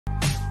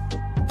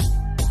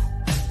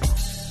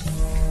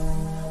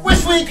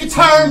Wish we could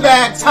turn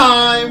back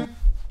time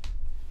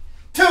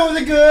to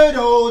the good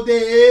old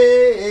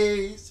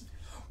days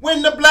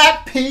when the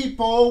black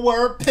people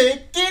were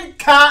picking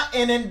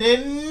cotton and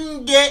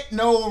didn't get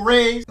no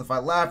raise. If I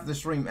laugh, the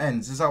stream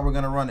ends. This is how we're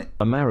gonna run it.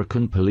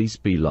 American police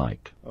be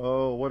like.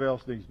 Oh, what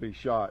else needs to be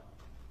shot?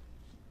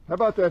 How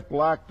about that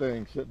black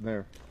thing sitting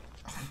there?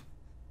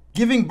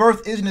 Giving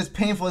birth isn't as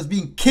painful as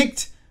being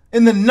kicked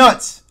in the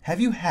nuts. Have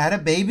you had a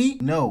baby?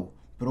 No,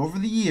 but over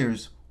the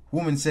years,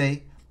 women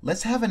say,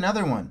 let's have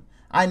another one.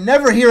 I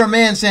never hear a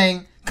man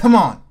saying, come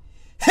on,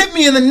 hit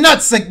me in the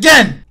nuts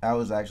again. That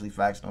was actually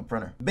facts, no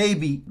printer.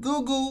 Baby,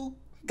 goo goo,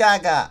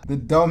 gaga. The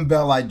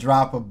dumbbell I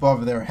drop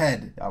above their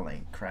head. Y'all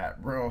ain't crap,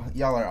 bro.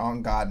 Y'all are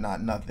on God,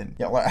 not nothing.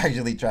 Y'all are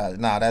actually trash.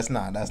 Nah, that's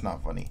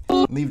not funny.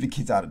 Leave the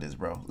kids out of this,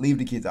 bro. Leave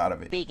the kids out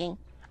of it. Speaking.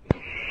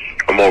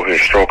 I'm over here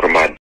stroking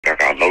my dick. I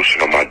got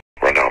lotion on my dick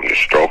right now. I'm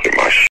just stroking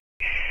my shit.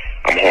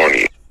 I'm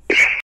horny as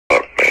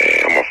fuck,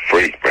 man. I'm a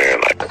freak,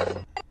 man. Like, I'm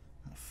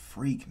a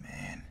freak,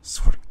 man.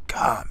 Swear to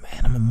God,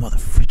 man. I'm a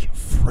motherfucking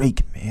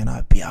freak, man.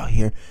 I'd be out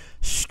here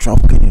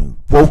stroking and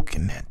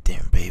woking that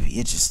damn baby.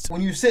 It's just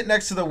when you sit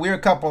next to the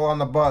weird couple on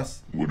the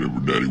bus. Whatever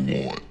daddy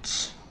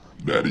wants,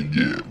 daddy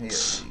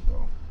gets. Here you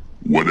go.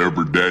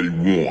 Whatever daddy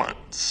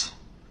wants,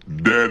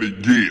 daddy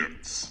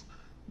gets.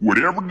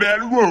 Whatever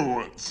daddy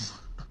wants.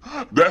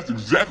 That's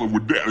exactly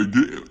what daddy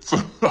gets.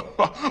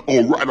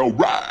 Alright,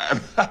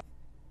 alright.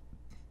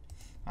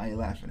 I ain't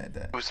laughing at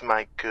that. Who's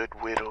my good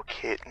widow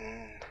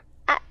kitten?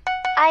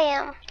 I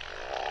am.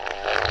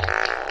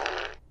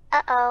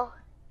 Uh-oh.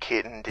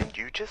 Kitten, did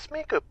you just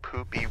make a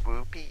poopy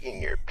whoopy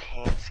in your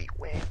pantsy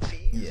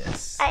wantsy?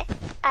 Yes.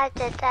 I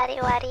did, Daddy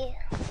Waddy.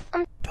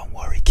 Don't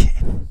worry,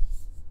 kitten.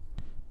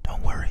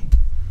 Don't worry.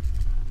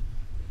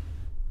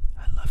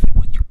 I love it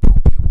when you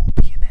poopy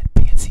whoopy in that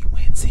pantsy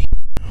wantsy.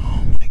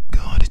 Oh my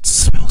God, it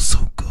smells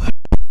so good.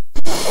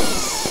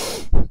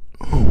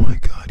 Oh my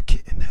God,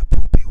 kitten, that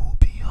poopy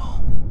whoopy.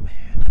 Oh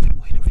man, I've been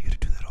waiting for you to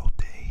do that all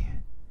day.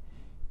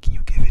 Can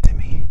you give it to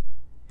me?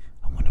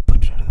 I want to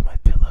put it under my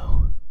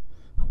pillow.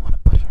 I want to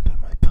put it under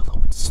my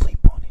pillow and sleep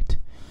on it.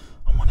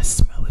 I want to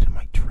smell it in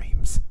my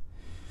dreams.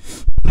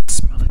 I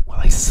smell it while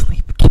I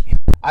sleep, kitten.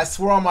 I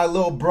swear on my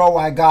little bro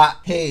I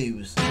got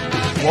haves.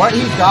 What?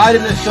 He died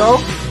in the show?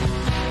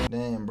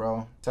 Damn,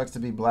 bro. Sucks to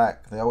be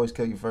black. They always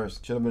kill you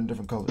first. Should have been a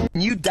different color.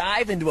 You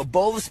dive into a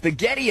bowl of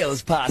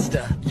SpaghettiOs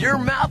pasta. Your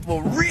mouth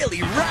will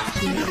really rock.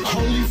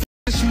 Holy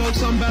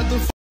smokes, I'm about to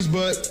his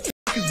butt.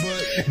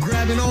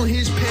 Grabbing on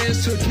his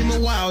pants took him a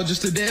while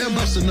just to damn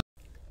bust a nut.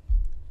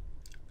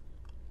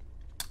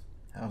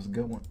 That was a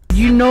good one.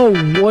 You know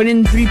 1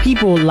 in 3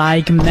 people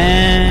like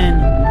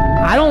men.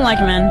 I don't like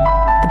men.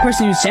 The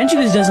person who sent you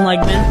this doesn't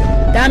like men.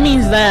 That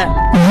means that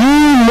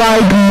you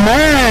like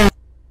men.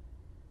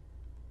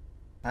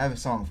 I have a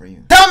song for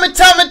you. Tell me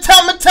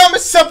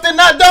something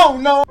I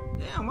don't know.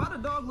 Damn, why the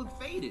dog look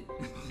faded?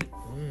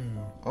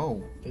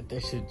 Oh. Let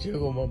that shit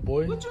jiggle, my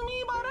boy. What you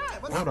mean by that?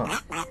 Hold on.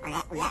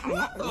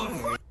 What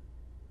the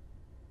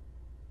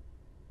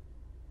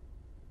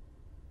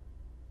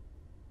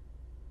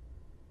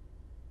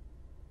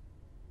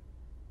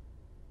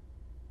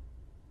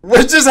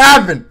What just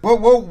happened?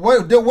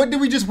 What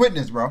did we just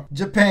witness, bro?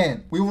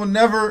 Japan. We will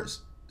never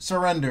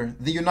surrender.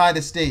 The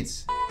United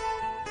States.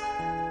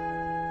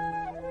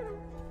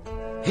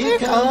 Here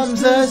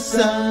comes the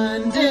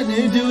sun.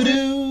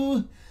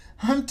 Doo-doo-doo-doo.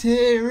 I'm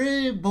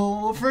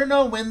terrible for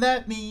knowing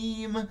that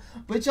meme,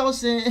 but y'all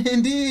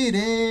send it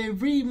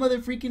every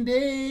motherfreaking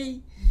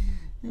day.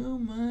 Oh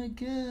my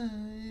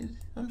God.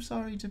 I'm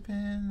sorry,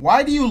 Japan.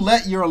 Why do you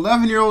let your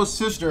 11-year-old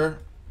sister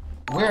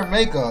wear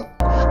makeup?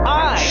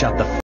 Shut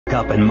the f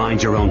up and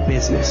mind your own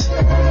business.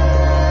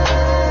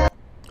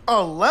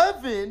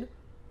 11?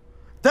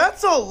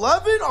 That's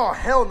 11? Oh,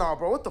 hell no,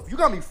 bro. What the f? You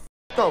got me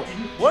f***ed up.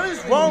 What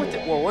is wrong with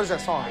it? Whoa, what is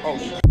that song? Oh,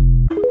 shit.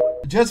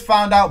 Just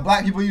found out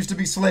black people used to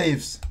be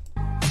slaves.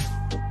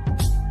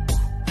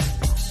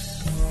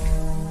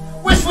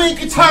 Wish we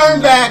could turn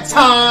back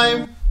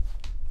time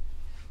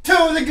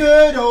to the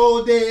good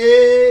old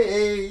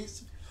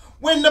days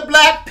when the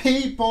black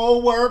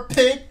people were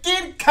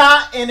picking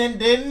cotton and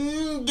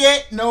didn't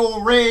get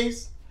no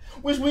raise.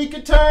 Wish we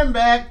could turn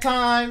back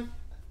time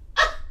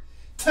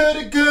to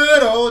the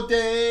good old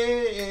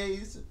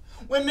days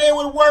when they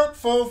would work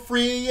for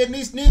free and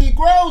these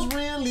Negroes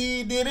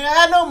really didn't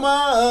have no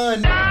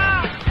money.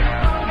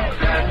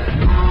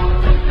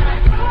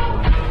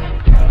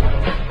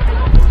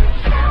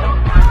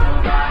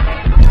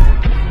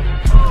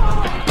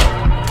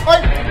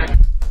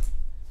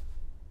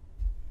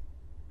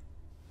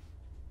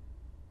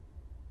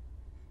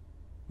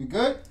 We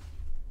good?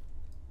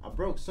 I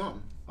broke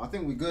something. I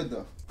think we good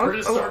though.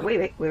 Oh,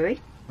 wait. What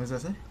does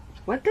that say?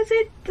 What does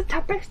the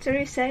top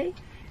story say?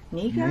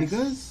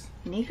 Niggas?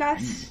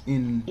 Niggas?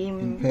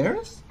 In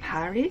Paris?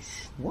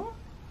 Paris? What?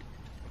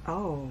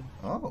 Oh.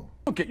 You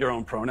don't get your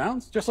own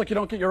pronouns, just like you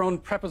don't get your own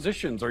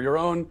prepositions or your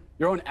own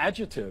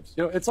adjectives.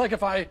 You know, it's like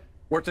if I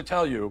were to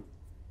tell you,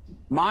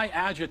 My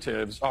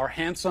adjectives are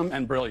handsome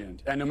and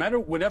brilliant. And no matter,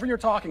 whenever you're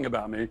talking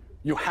about me,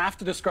 you have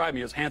to describe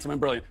me as handsome and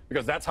brilliant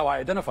because that's how I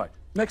identify.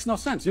 Makes no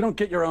sense. You don't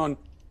get your own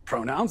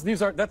pronouns.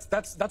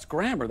 That's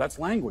grammar. That's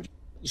language.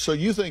 So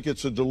you think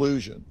it's a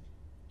delusion?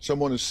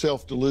 Someone is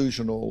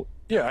self-delusional?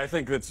 Yeah, I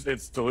think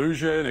it's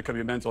delusion. It could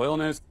be mental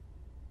illness.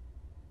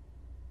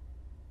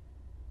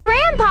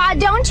 Grandpa,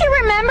 don't you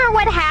remember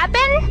what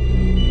happened?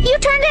 You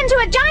turned into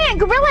a giant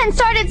gorilla and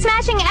started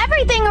smashing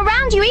everything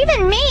around you,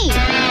 even me.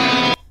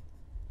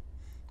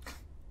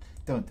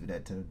 Don't do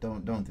that to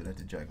don't do that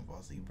to Dragon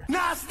Ball Z, bro. Nah,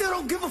 I still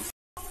don't give a f.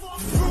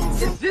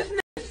 Is this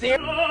nigga serious?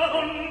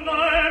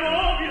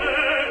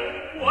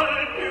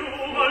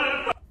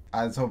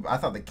 I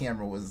thought the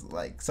camera was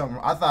like something.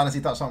 I honestly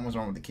thought something was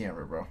wrong with the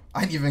camera, bro.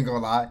 I ain't even gonna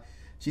lie.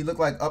 She looked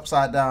like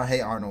upside down Hey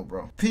Arnold,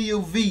 bro.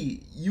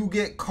 POV, you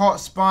get caught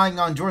spying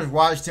on George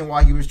Washington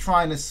while he was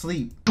trying to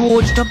sleep.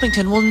 George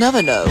Dumpington will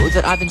never know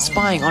that I've been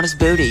spying on his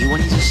booty when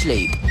he's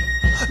asleep.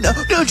 No,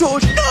 no,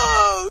 George,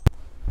 no!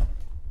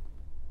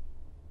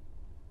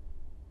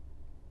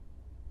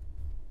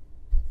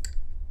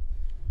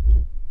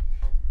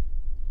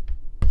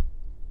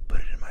 Put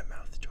it in my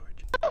mouth,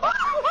 George.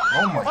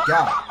 Oh my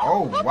God.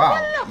 Oh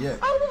wow. Yeah.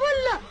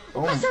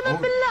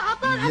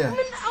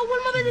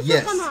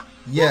 Yeah.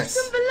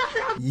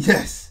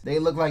 Yes. They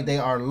look like they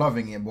are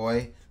loving it,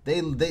 boy.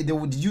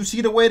 Did you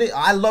see the way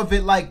I love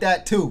it like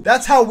that too?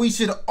 That's how we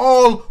should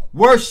all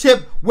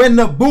worship when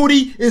the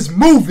booty is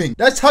moving.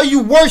 That's how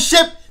you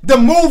worship the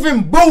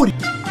moving booty.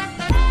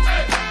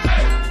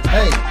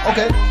 Hey,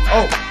 okay.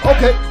 Oh,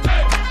 okay.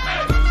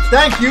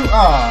 Thank you.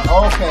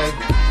 Okay.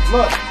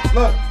 Look.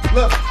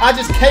 I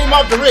just came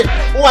out the rip.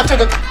 Oh, I took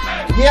a...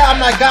 Yeah,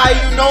 I'm that guy,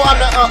 you know, I'm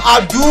the,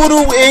 I'll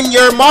doodle in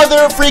your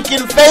mother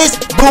freaking face.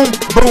 Boom,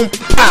 boom,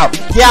 pow.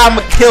 Yeah,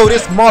 I'ma kill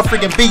this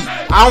motherfucking beat.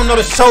 I don't know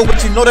the show,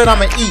 but you know that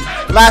I'ma eat.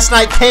 Last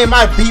night came,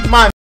 I beat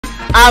my...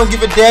 I don't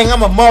give a dang,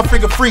 I'm a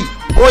motherfucking freak.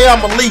 Boy,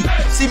 I'm elite.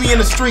 See me in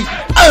the street.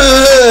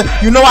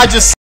 You know I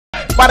just...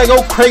 About to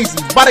go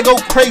crazy.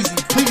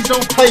 Please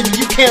don't play me.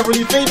 You can't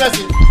really think that's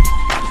it.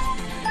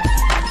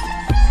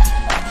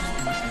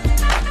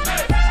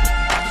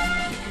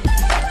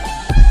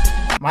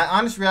 My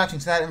honest reaction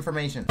to that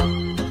information.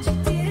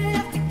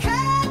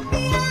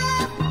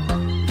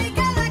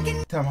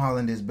 Tom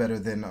Holland is better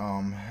than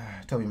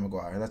Tobey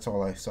Maguire. That's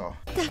all I saw.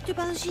 Dr.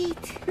 Baljeet.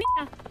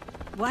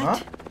 What? Huh?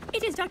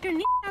 It is Dr.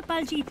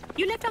 Baljeet.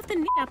 You left off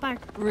the part.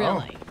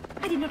 Really?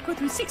 I did not go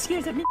through 6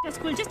 years of ninja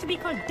school just to be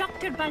called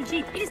Dr.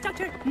 Baljeet. It is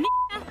Dr.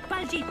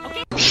 Baljeet,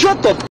 okay?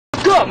 Shut the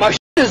f up! My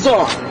shit is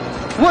on!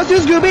 What's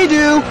this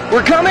Scooby-Doo?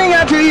 We're coming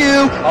after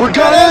you! We're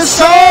gonna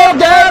solve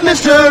that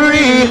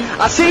mystery!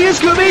 I see you,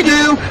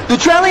 Scooby-Doo! The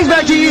trailing's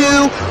back to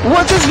you!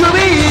 What's this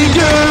Scooby-Doo?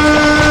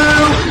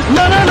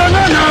 No!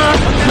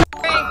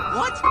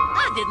 What?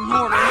 I didn't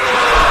order.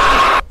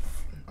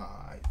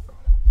 Alright,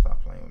 stop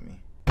playing with me.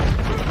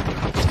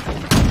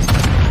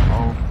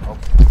 Oh,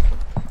 okay.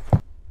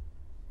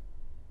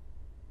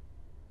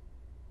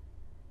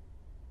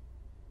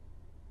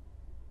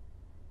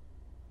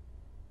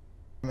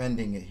 I'm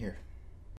ending it here.